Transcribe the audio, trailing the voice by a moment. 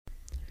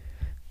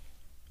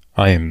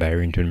I am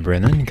Barrington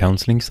Brennan,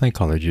 counseling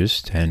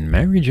psychologist and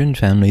marriage and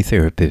family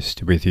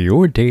therapist with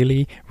your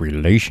daily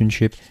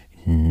relationship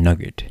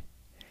nugget.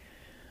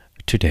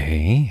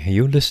 Today,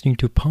 you're listening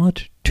to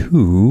part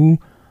 2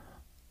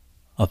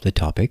 of the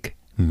topic,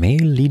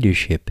 Male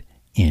Leadership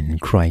in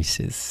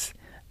Crisis.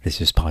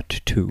 This is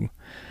part 2.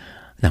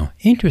 Now,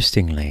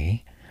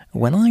 interestingly,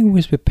 when I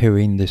was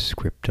preparing this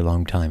script a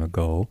long time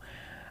ago,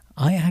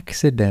 I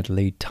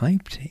accidentally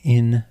typed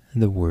in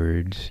the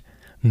words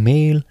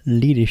male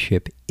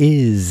leadership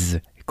is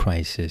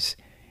crisis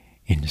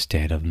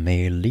instead of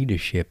male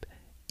leadership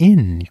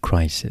in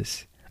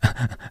crisis.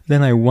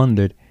 Then I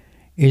wondered,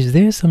 is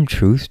there some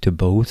truth to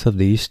both of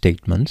these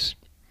statements?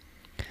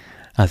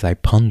 As I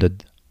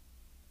pondered,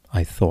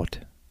 I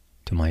thought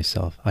to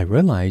myself, I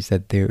realized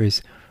that there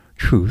is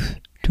truth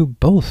to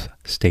both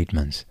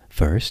statements.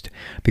 First,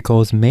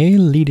 because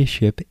male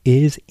leadership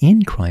is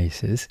in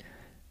crisis,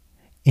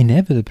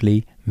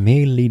 inevitably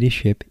male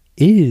leadership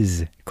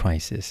is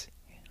crisis.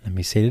 Let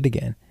me say it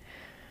again.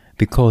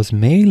 Because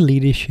male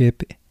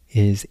leadership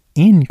is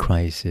in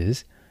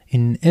crisis,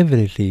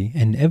 inevitably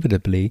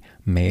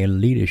male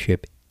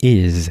leadership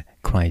is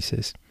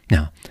crisis.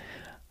 Now,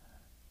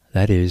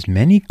 that is,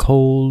 many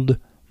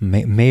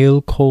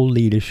male cold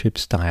leadership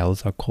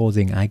styles are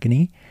causing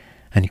agony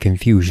and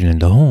confusion in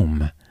the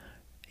home,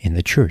 in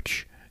the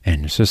church,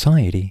 and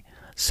society.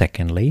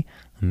 Secondly,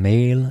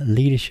 male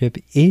leadership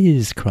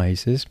is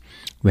crisis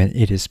when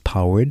it is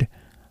powered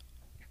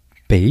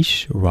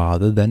based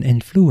rather than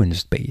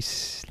influenced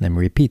based. Let me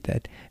repeat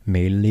that.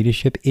 Male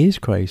leadership is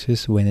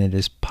crisis when it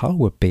is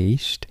power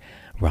based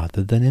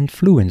rather than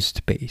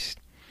influenced based.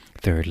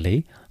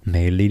 Thirdly,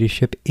 male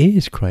leadership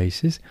is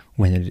crisis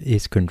when it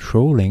is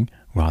controlling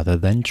rather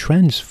than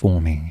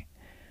transforming.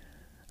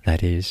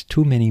 That is,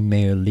 too many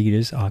male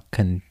leaders are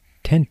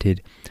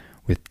contented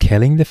with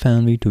telling the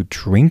family to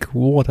drink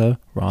water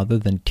rather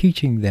than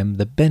teaching them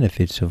the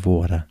benefits of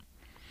water.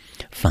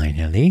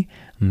 Finally,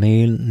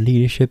 male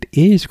leadership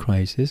is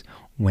crisis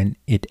when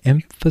it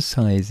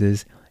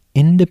emphasizes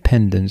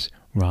independence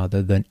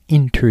rather than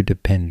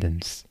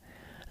interdependence.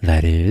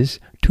 That is,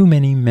 too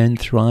many men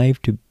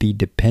thrive to be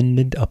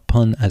dependent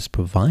upon as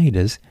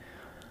providers,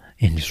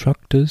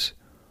 instructors,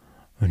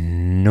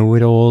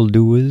 know-it-all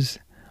doers,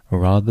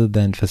 rather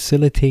than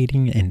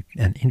facilitating an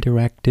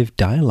interactive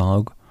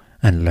dialogue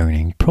and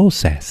learning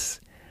process.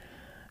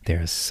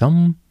 There are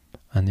some,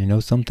 and you know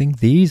something,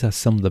 these are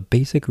some of the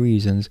basic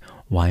reasons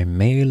why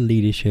male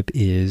leadership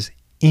is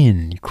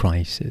in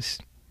crisis.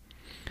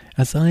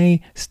 As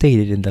I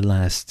stated in the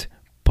last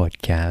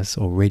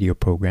podcast or radio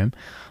program,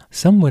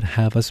 some would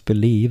have us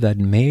believe that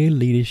male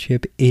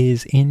leadership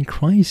is in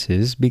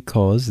crisis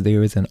because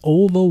there is an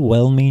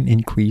overwhelming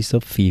increase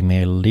of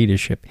female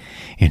leadership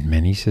in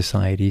many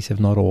societies,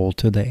 if not all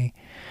today.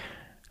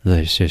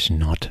 This is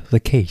not the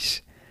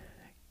case.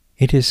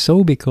 It is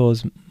so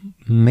because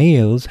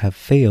males have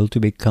failed to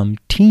become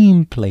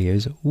team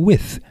players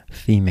with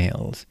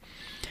females.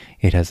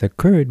 It has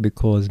occurred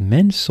because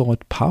men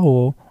sought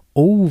power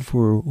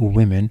over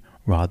women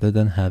rather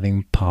than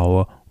having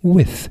power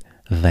with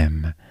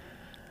them.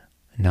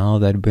 Now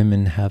that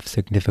women have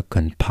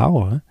significant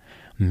power,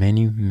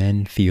 many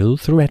men feel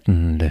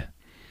threatened.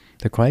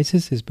 The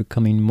crisis is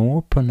becoming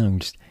more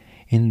pronounced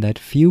in that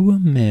fewer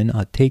men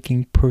are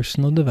taking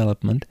personal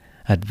development,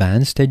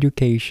 advanced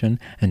education,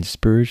 and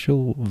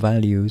spiritual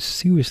values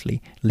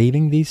seriously,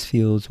 leaving these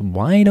fields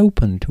wide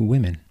open to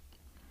women.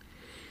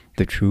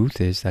 The truth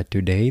is that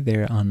today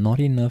there are not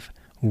enough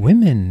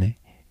women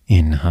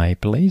in high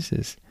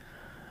places.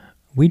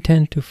 We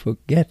tend to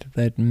forget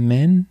that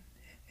men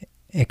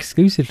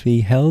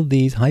exclusively held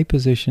these high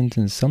positions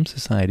in some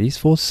societies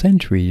for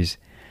centuries.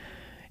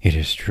 It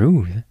is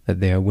true that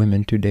there are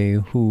women today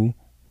who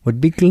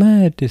would be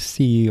glad to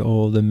see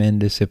all the men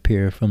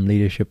disappear from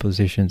leadership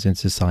positions in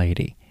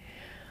society.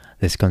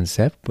 This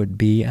concept would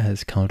be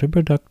as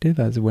counterproductive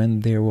as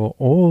when there were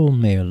all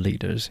male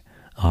leaders.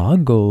 Our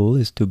goal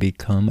is to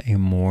become a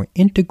more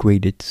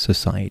integrated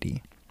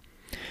society,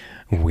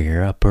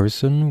 where a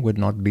person would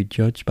not be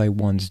judged by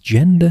one's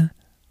gender,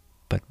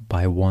 but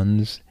by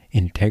one's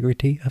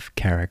integrity of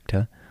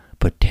character,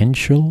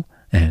 potential,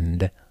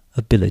 and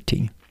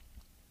ability.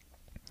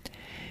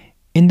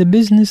 In the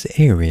business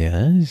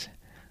areas,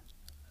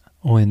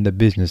 or in the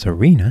business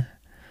arena,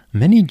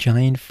 many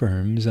giant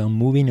firms are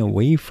moving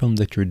away from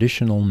the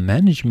traditional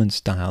management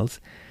styles,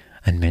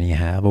 and many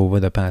have over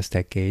the past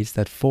decades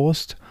that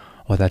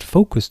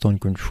focused on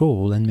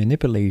control and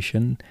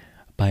manipulation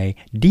by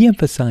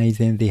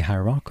de-emphasizing the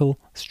hierarchical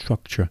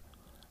structure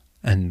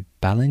and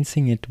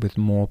balancing it with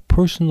more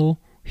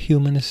personal,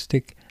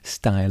 humanistic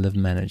style of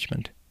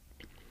management.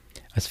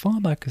 As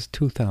far back as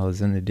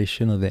 2000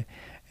 edition of the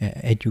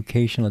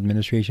Educational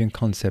Administration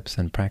Concepts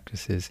and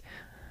Practices,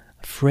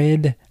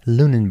 Fred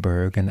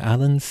Lunenburg and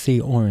Alan C.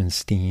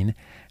 Orenstein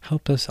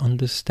help us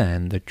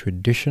understand the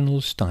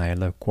traditional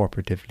style of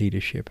cooperative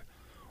leadership.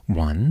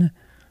 1.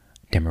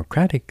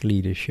 Democratic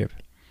leadership.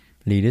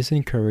 Leaders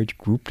encourage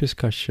group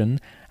discussion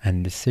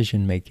and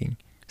decision-making.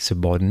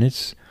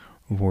 Subordinates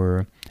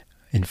were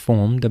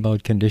informed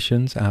about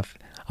conditions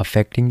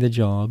affecting the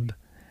job,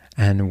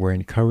 and were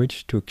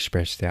encouraged to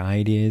express their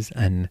ideas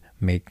and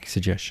make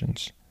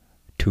suggestions.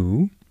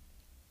 2.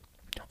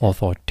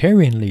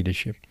 Authoritarian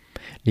leadership.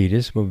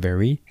 Leaders were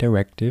very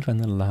directive and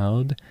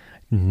allowed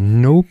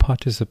no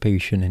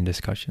participation in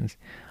discussions.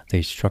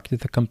 They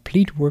structured a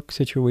complete work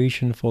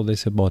situation for their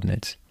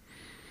subordinates.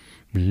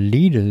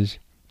 Leaders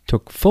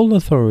took full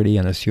authority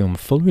and assumed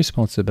full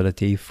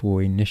responsibility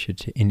for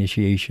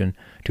initiation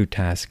to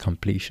task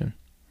completion.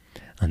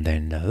 And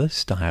then the other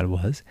style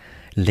was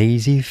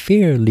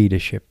laissez-faire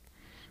leadership.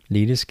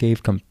 Leaders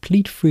gave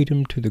complete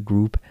freedom to the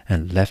group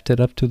and left it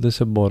up to the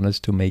subordinates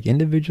to make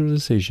individual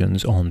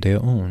decisions on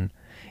their own.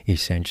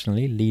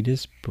 Essentially,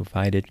 leaders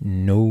provided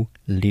no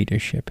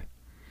leadership.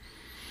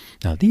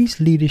 Now, these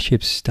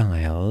leadership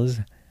styles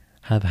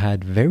have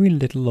had very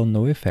little or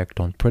no effect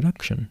on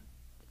production.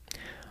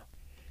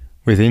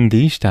 Within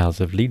these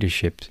styles of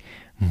leadership,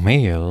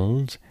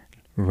 males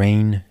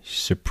reign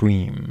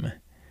supreme.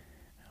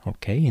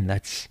 Okay, and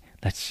that's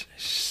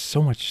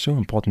so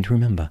important to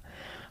remember.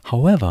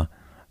 However,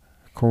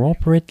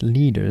 corporate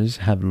leaders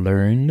have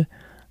learned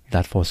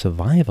that for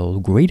survival,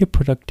 greater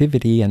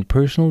productivity and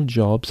personal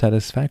job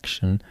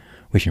satisfaction,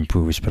 which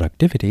improves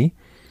productivity,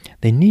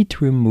 they need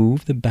to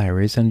remove the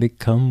barriers and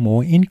become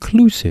more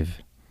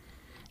inclusive.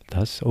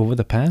 Thus, over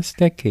the past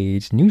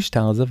decades, new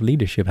styles of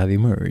leadership have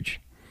emerged.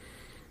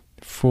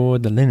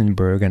 Ford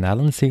Linenberg and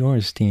Alan C.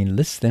 Ornstein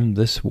list them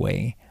this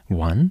way.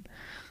 1.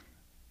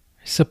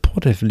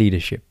 Supportive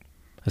leadership.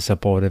 A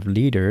supportive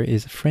leader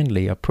is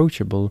friendly,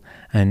 approachable,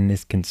 and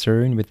is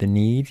concerned with the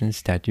needs and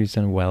statutes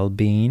and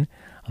well-being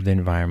of the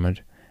environment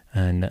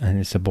and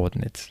its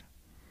subordinates.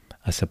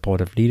 A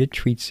supportive leader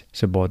treats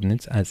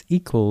subordinates as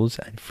equals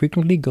and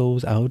frequently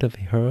goes out of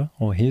her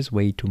or his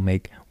way to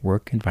make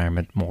work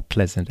environment more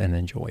pleasant and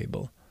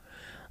enjoyable.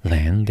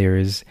 Then there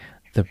is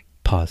the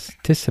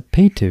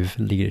participative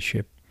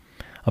leadership.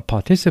 A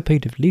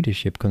participative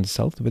leadership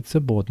consults with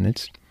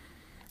subordinates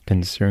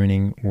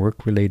concerning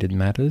work-related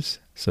matters,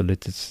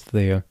 solicits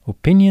their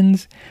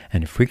opinions,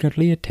 and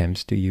frequently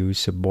attempts to use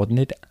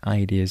subordinate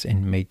ideas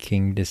in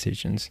making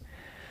decisions.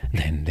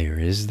 Then there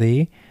is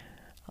the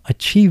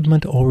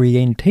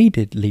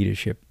achievement-orientated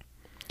leadership.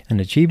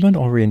 An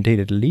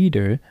achievement-orientated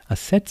leader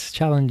sets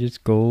challenges,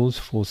 goals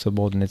for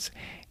subordinates,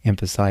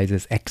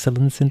 emphasizes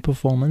excellence in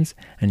performance,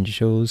 and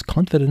shows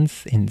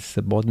confidence in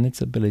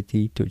subordinates'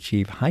 ability to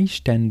achieve high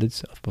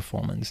standards of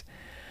performance.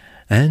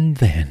 And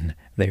then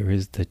there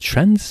is the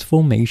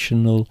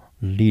transformational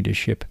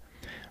leadership,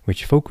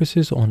 which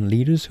focuses on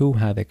leaders who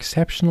have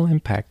exceptional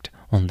impact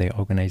on their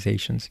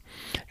organizations.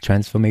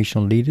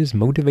 Transformational leaders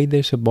motivate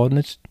their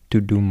subordinates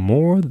to do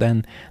more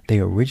than they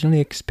originally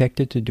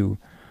expected to do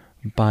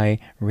by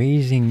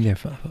raising their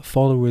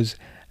followers'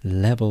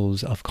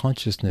 levels of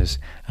consciousness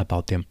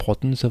about the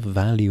importance of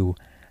value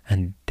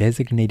and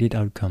designated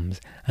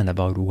outcomes and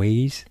about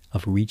ways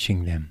of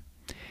reaching them.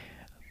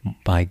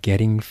 By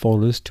getting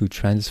followers to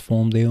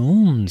transform their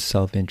own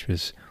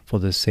self-interest for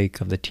the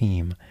sake of the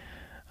team,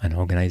 an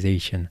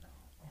organization,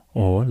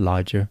 or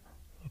larger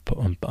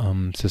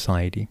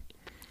society,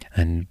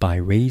 and by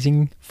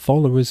raising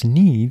followers'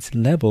 needs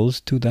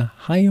levels to the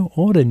higher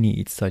order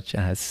needs such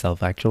as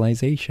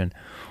self-actualization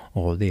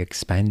or the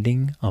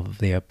expanding of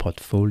their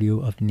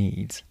portfolio of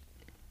needs.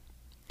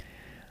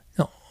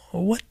 Now,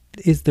 what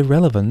is the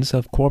relevance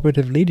of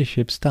cooperative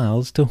leadership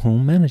styles to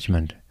home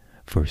management?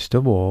 First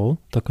of all,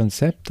 the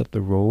concept of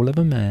the role of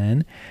a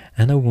man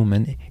and a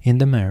woman in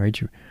the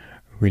marriage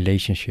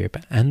relationship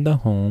and the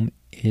home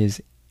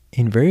is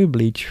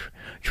invariably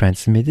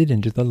transmitted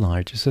into the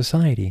larger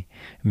society.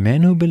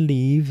 Men who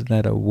believe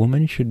that a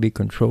woman should be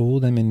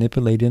controlled and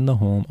manipulated in the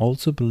home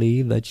also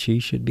believe that she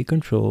should be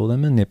controlled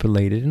and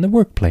manipulated in the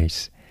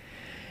workplace.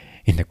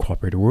 In the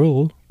corporate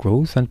world,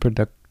 growth and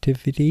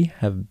productivity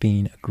have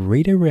been a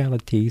greater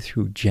reality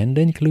through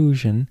gender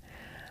inclusion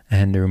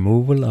and the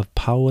removal of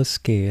power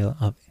scale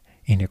of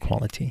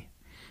inequality.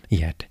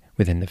 Yet,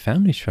 within the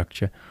family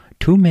structure,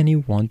 too many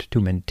want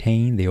to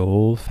maintain the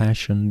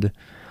old-fashioned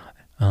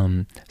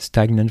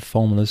stagnant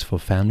formulas for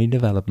family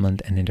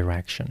development and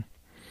interaction.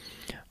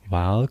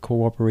 While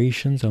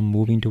corporations are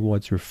moving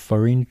towards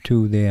referring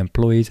to their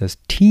employees as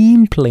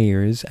team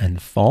players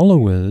and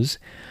followers,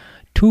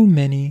 too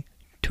many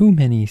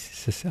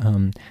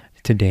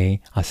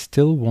today are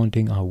still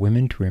wanting our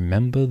women to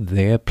remember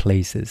their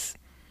places.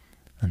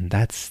 And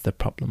that's the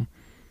problem.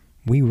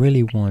 We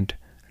really want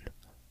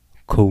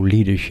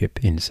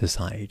co-leadership in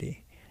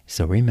society.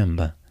 So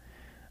remember,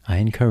 I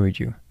encourage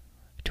you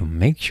to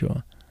make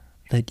sure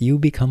that you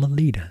become a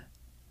leader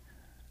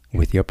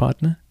with your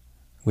partner,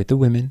 with the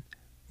women,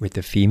 with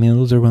the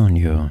females around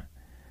you.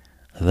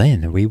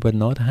 Then we would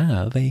not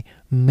have a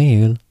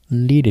male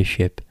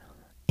leadership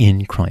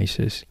in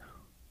crisis,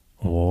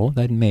 or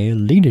that male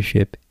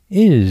leadership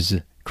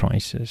is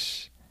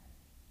crisis.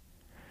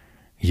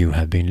 You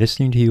have been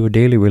listening to your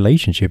daily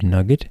relationship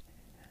nugget.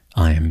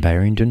 I am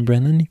Barrington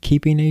Brennan,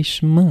 keeping a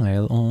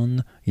smile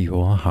on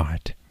your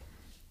heart.